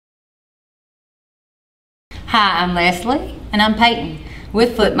Hi, I'm Leslie, and I'm Peyton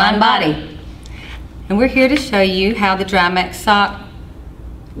with Foot, Mind, Body. And we're here to show you how the DryMax sock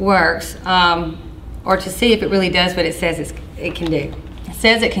works, or to see if it really does what it says it can do. It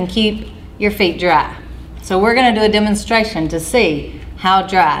says it can keep your feet dry. So we're going to do a demonstration to see how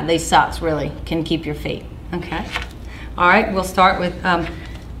dry these socks really can keep your feet. Okay. All right, we'll start with,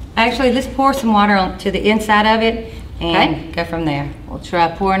 actually let's pour some water onto the inside of it and go from there. We'll try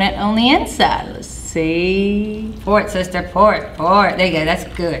pouring it on the inside. Let's see. Pour it, sister, pour it, pour it. There you go, that's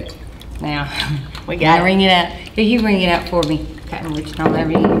good. Now, we gotta wring it out. Here, you wring it out for me. Okay, I'm reaching all over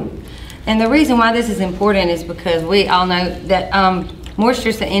you. And the reason why this is important is because we all know that moisture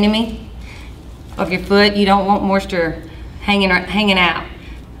is the enemy of your foot. You don't want moisture hanging out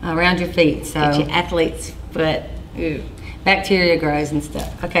around your feet. So it's your athlete's foot. Ooh, bacteria grows and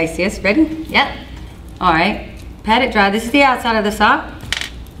stuff. Okay, sis, ready? Yep. All right, pat it dry. This is the outside of the sock.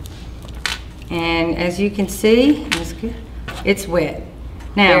 And as you can see, it's wet.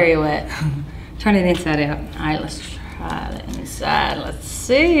 Now, very wet. Turn it inside out. All right, let's try the inside. Let's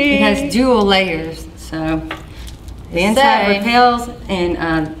see. It has dual layers, so the inside repels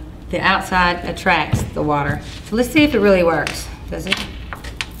and the outside attracts the water. So let's see if it really works. Does it?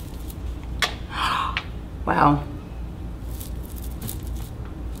 Wow.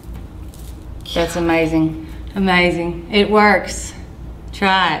 That's amazing. Amazing. It works.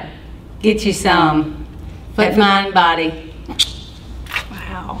 Try it. Get you some. Foot, Mind, Body.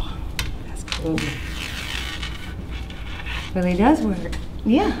 Wow. That's cool. Really does work.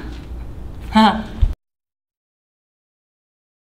 Yeah. Huh.